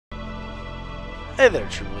Hey there,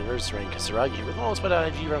 true believers. Rain Kasaragi with almost what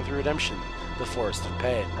IG run through Redemption, the Forest of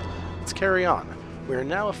Pain. Let's carry on. We are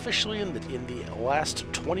now officially in the last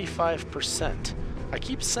 25%. I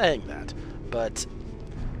keep saying that, but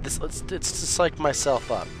it's to psych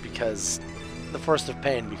myself up because the Forest of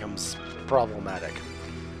Pain becomes problematic.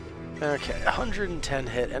 Okay, 110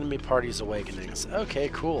 hit, enemy parties awakenings. Okay,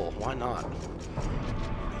 cool. Why not?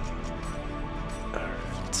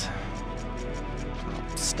 Alright.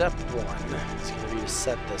 Step 1 is going to be to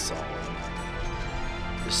set this all up.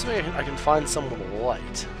 Assuming I can find someone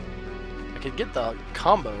light. I could get the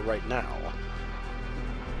combo right now.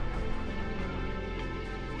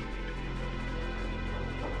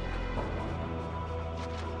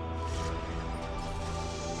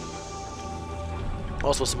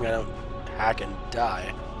 Also, something I don't hack and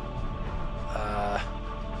die.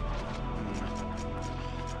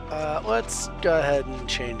 Let's go ahead and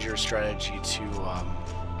change your strategy to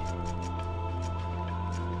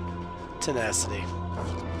tenacity.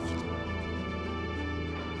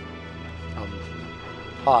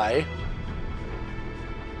 Hi.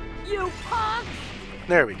 You punk!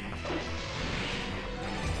 There we go.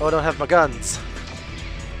 Oh, I don't have my guns.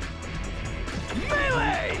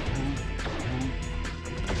 Melee!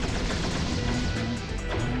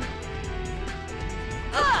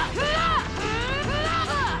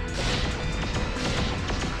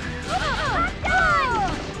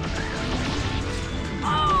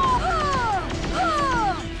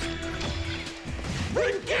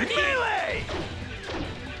 Melee!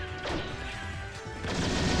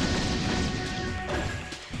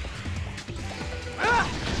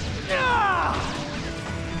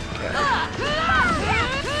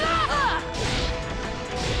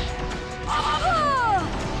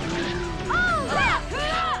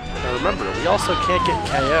 Now remember, we also can't get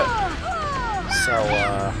KO. So,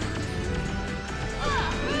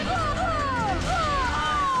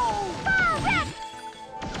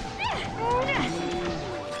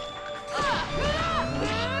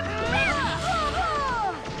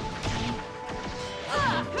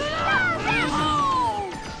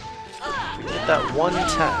 get that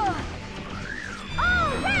 110.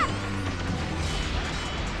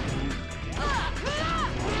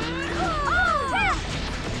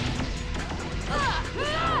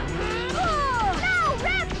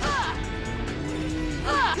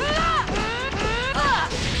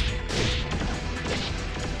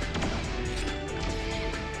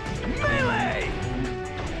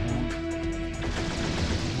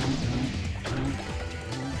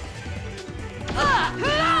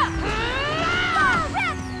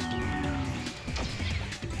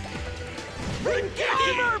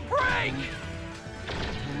 Armor break!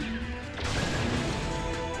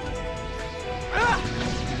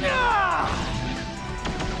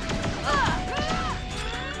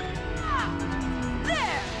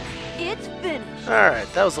 There! It's finished.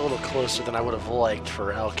 Alright, that was a little closer than I would have liked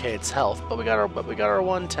for Alcade's health, but we got our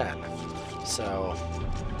 110. So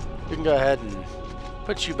we can go ahead and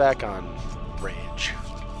put you back on rage.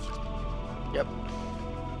 Yep.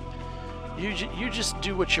 You just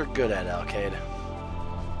do what you're good at, Alcade.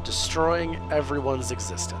 Destroying everyone's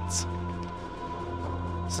existence.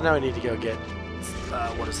 So now we need to go get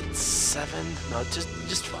what is it, 7? No, just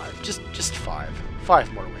 5. Just 5.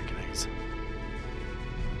 5 more awakenings.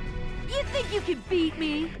 You think you can beat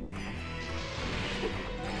me?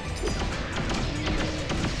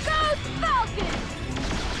 Go Falcon!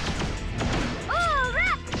 All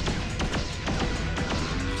right!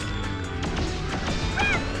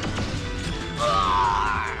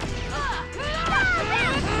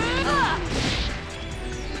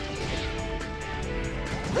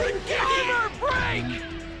 Armor break!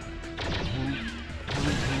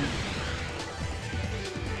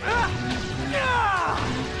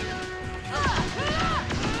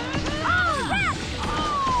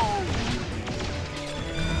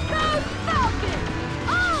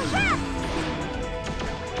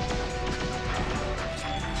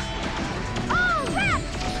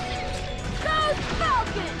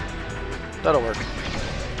 That'll work. Go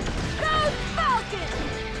Falcon!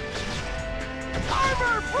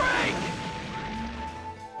 Armor break!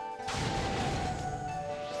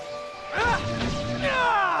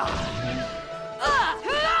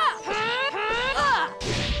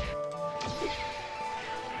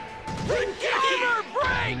 Armor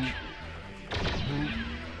break!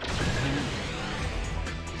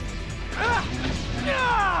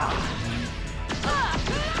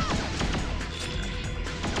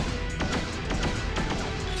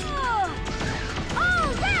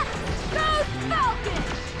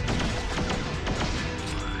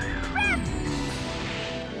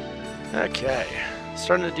 Okay,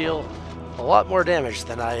 starting to deal a lot more damage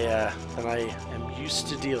than I am used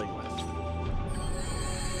to dealing with.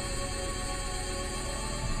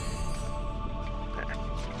 There.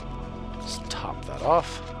 Just top that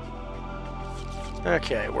off.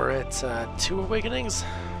 Okay, we're at 2 awakenings.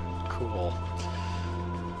 Cool.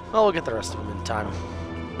 Well, we'll get the rest of them in time.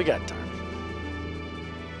 We got time.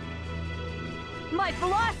 My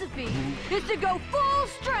philosophy is to go full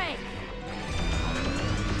strength.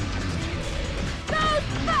 Go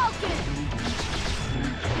Falcon!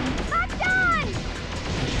 Not done!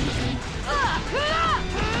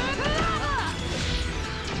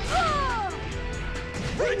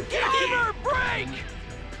 Armor break!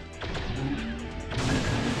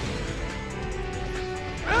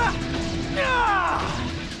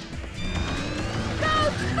 Go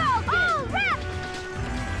Falcon! Oh, rip!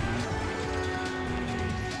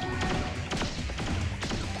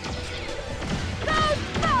 Go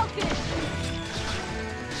Falcon!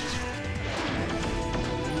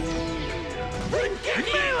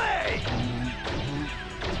 Melee!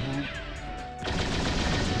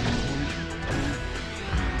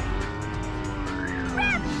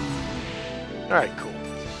 Alright, cool.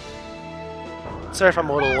 Sorry if I'm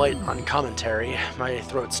a little late on commentary. My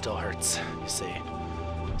throat still hurts, you see.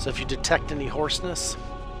 So if you detect any hoarseness,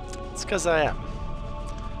 it's because I am.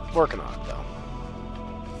 Working on it, though.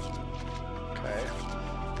 Okay.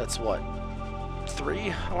 That's what?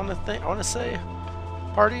 3, I want to say?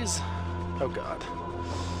 Parties? Oh god.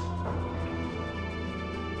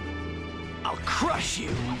 I'll crush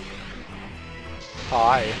you!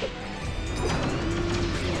 Hi.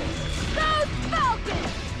 Go Falcon!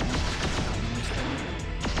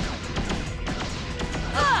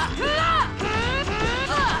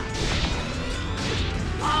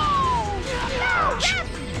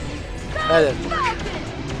 That didn't work.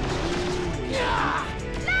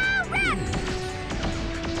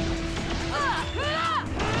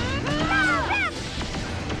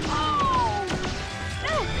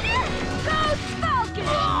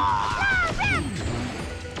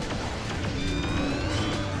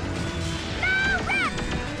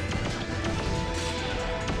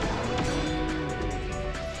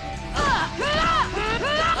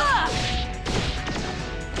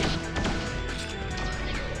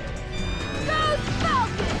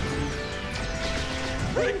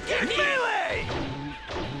 Melee!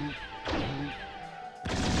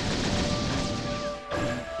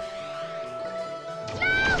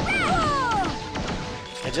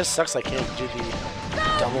 It just sucks I can't do the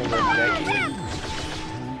double limb Genki.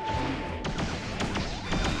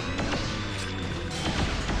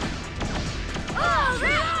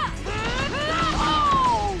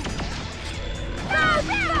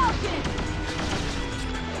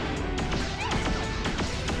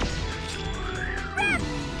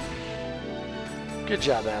 Good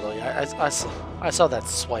job, Adelie. I saw that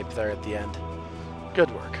swipe there at the end. Good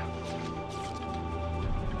work.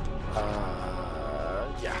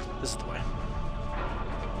 Yeah, this is the way.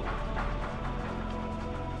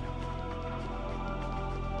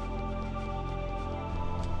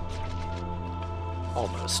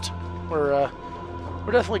 Almost. We're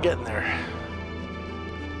definitely getting there.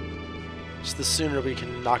 Just the sooner we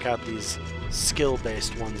can knock out these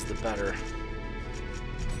skill-based ones, the better.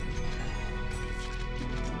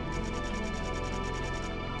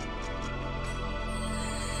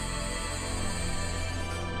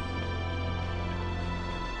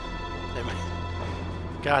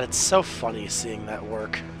 God, it's so funny seeing that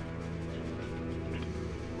work.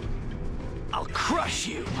 I'll crush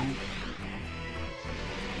you!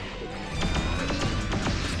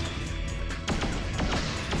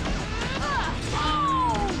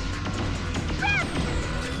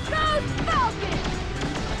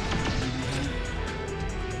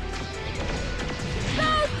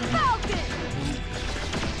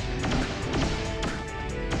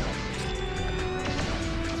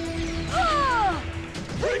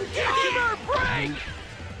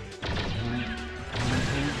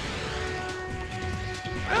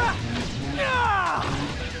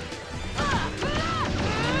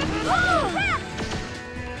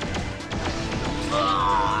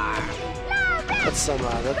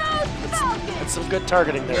 That's some good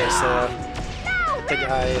targeting there, so the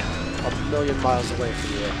guy a million miles away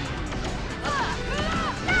from you.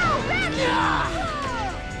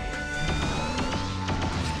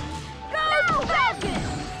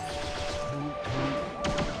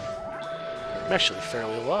 I'm actually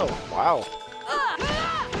fairly low. Wow.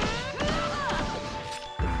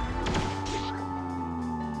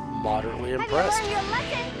 Moderately impressed.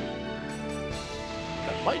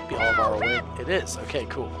 That might be all of our awakenings. It is. Okay,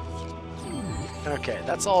 cool. Okay,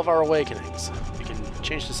 that's all of our awakenings. We can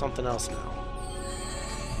changed to something else now.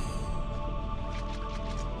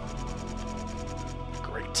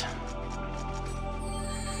 Great.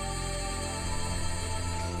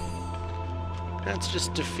 Let's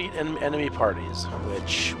just defeat enemy parties,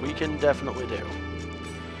 which we can definitely do.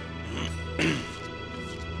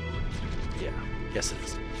 Yeah, yes it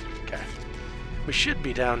is. Okay. We should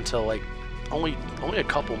be down to like only a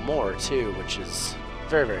couple more too, which is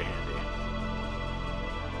very, very handy.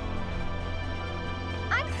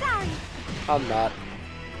 I'm sorry. I'm not.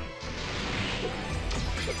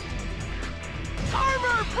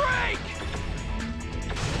 Armor break!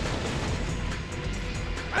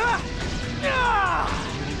 Ah! Ah!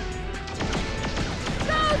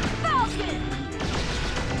 Go Falcon!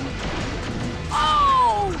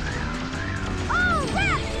 Oh! Oh,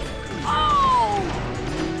 left! Oh!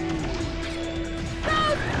 Go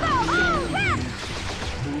Falcon! Oh, left!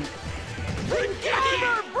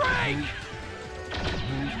 Armor break!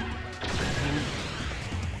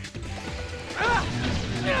 Ah!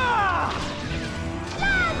 Ah!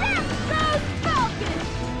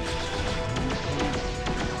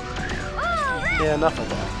 Yeah, enough of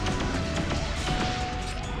that.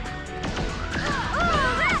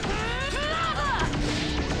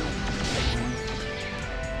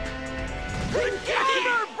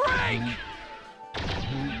 Armor break!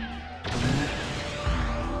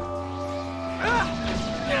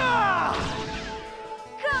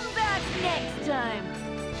 Come back next time.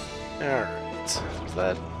 Alright. Is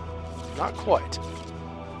that... Not quite.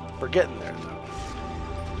 We're getting there, though.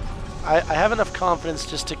 I have enough confidence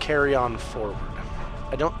just to carry on forward.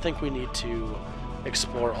 I don't think we need to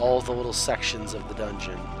explore all the little sections of the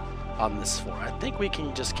dungeon on this floor. I think we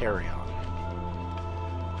can just carry on.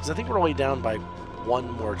 Because I think we're only down by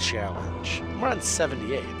one more challenge. We're on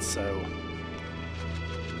 78, so...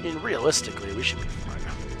 I mean, realistically, we should be fine.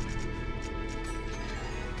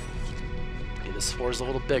 Okay, this floor is a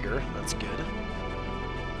little bigger. That's good.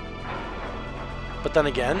 But then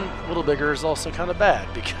again, a little bigger is also kind of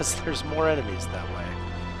bad, because there's more enemies that way.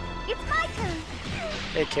 It's my turn.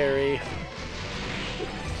 Hey, Carrie.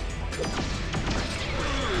 Go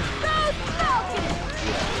Falcon!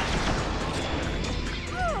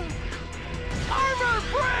 Armor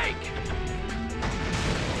break!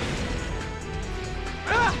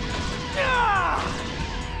 Ah! Ah!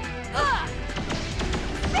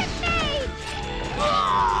 Grenade!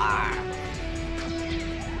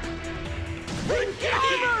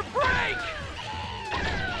 Armor break!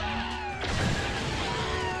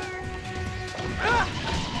 Ah!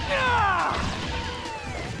 Ah!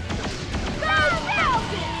 Go Falcon!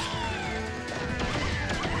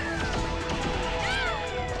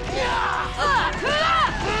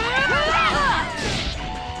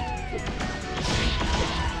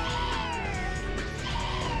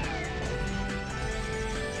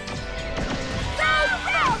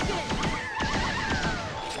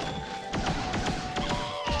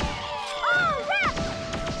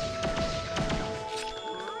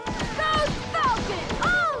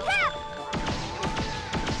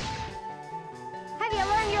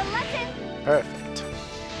 Perfect.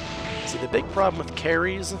 See, the big problem with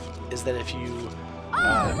carries is that if you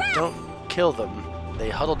don't kill them, they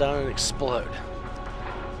huddle down and explode.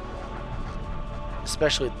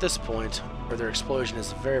 Especially at this point, where their explosion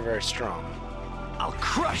is very, very strong. I'll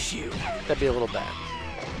crush you! That'd be a little bad.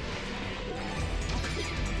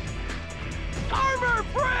 Armor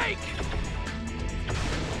break!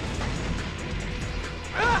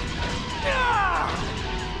 Ah! Ah!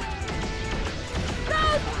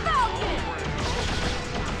 Go Falcon!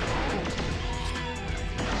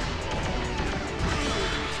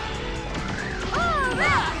 Oh,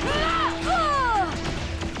 Go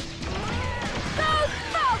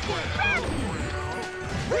Falcon!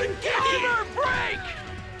 Armor break!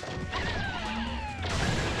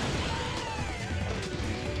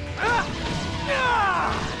 Ah! Ah!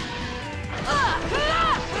 Oh,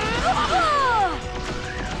 left!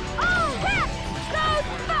 Go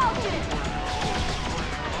Falcon!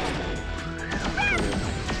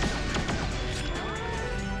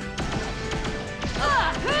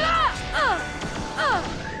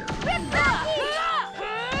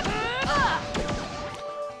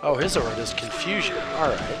 Oh, his aura is confusion.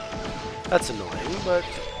 Alright. That's annoying, but...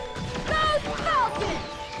 Go Falcon!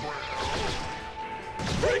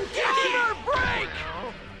 Armor break!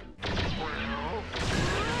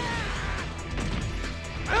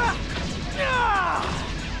 Ah! Ah!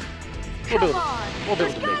 We'll be Come able, on! we'll be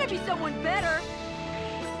There's able to gotta make be someone better!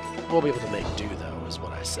 We'll be able to make do, though, is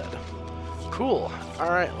what I said. Cool.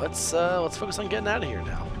 Alright, let's focus on getting out of here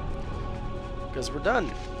now. Because we're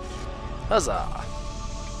done. Huzzah!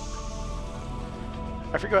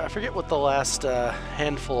 I forget what the last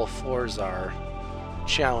handful of floors are,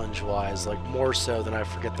 challenge-wise, like more so than I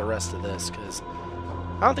forget the rest of this, because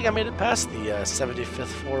I don't think I made it past the 75th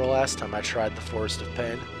floor last time I tried the Forest of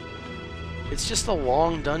Pain. It's just a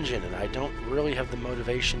long dungeon, and I don't really have the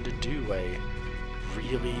motivation to do a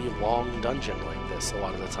really long dungeon like this a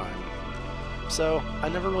lot of the time. So, I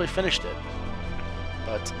never really finished it.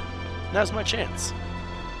 But now's my chance.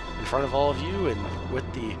 In front of all of you, and with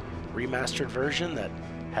the remastered version that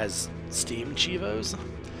has Steam Chivos,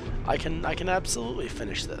 I can absolutely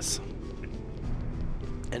finish this.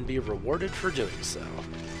 And be rewarded for doing so.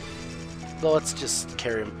 But let's just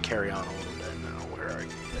carry on a little bit now. Where are you?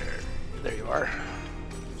 There you are.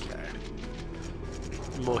 Okay.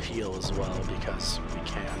 And we'll heal as well because we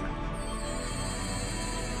can.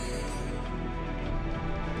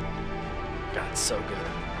 God, it's so good.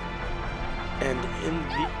 And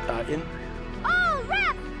in All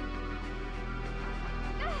rep!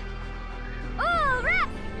 All rep!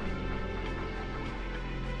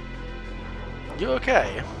 You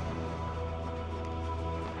okay?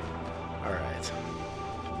 Alright.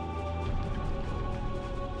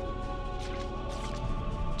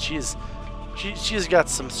 She's got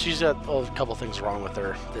a couple things wrong with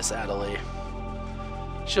her, this Adelie.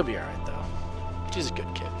 She'll be alright though. She's a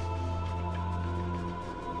good kid.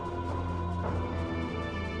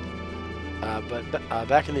 But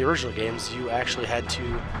back in the original games, you actually had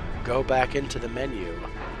to go back into the menu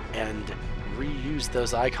and reuse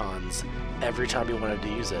those icons every time you wanted to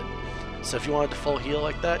use it. So if you wanted to full heal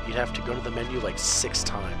like that, you'd have to go to the menu like 6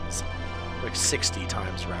 times. Like 60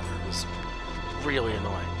 times, rather. It was really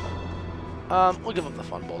annoying. We'll give up the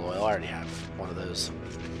Fun Bolt Oil. I already have one of those.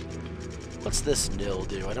 What's this nil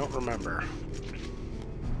do? I don't remember.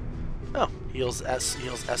 Oh, heals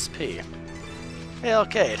SP. Hey,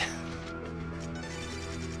 Arcade.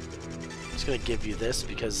 I'm just gonna give you this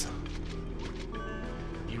because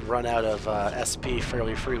you run out of SP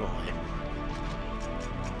fairly frequently.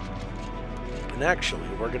 And actually,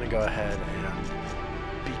 we're gonna go ahead and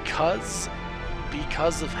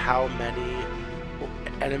because of how many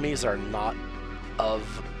enemies are not of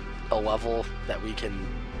a level that we can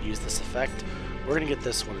use this effect, we're gonna get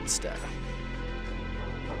this one instead.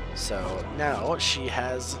 So now she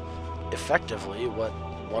has effectively what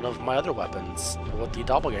one of my other weapons, what the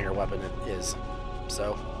doppelganger weapon is.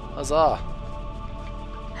 So, huzzah!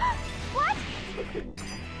 What?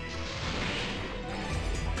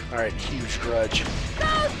 Alright, huge grudge. Go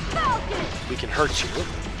Falcon! We can hurt you.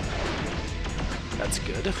 That's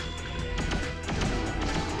good. Go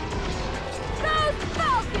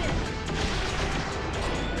Falcon!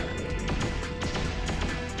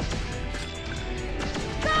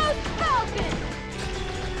 Go Falcon!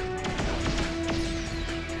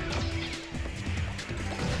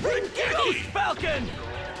 Ghost Falcon!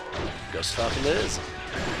 Ghost Falcon it is.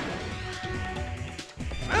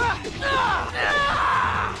 Ghost Falcon!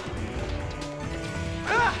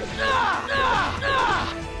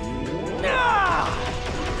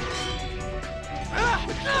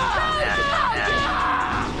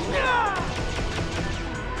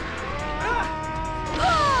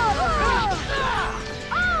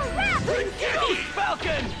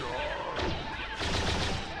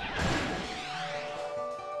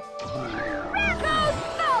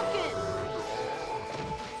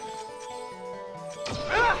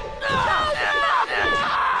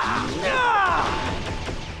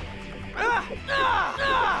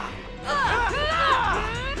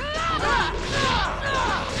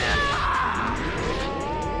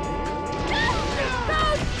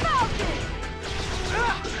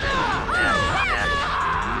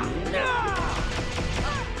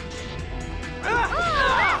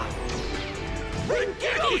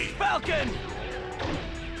 Falcon!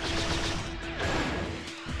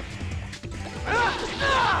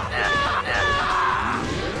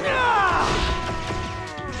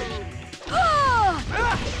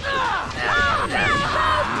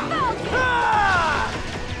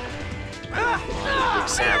 Big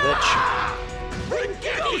sandwich.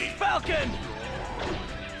 Ghost Falcon!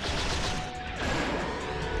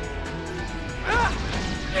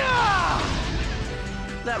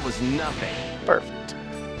 That was nothing. Perfect.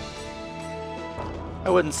 I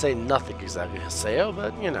wouldn't say nothing exactly, Haseo,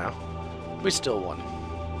 but you know, we still won.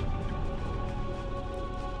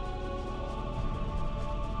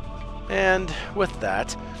 And with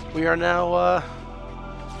that, we are now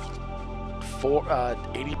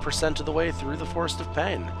 80% of the way through the Forest of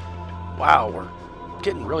Pain. Wow, we're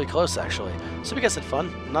getting really close actually. So if you guys had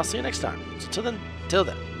fun, and I'll see you next time. So till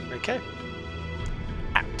then, okay.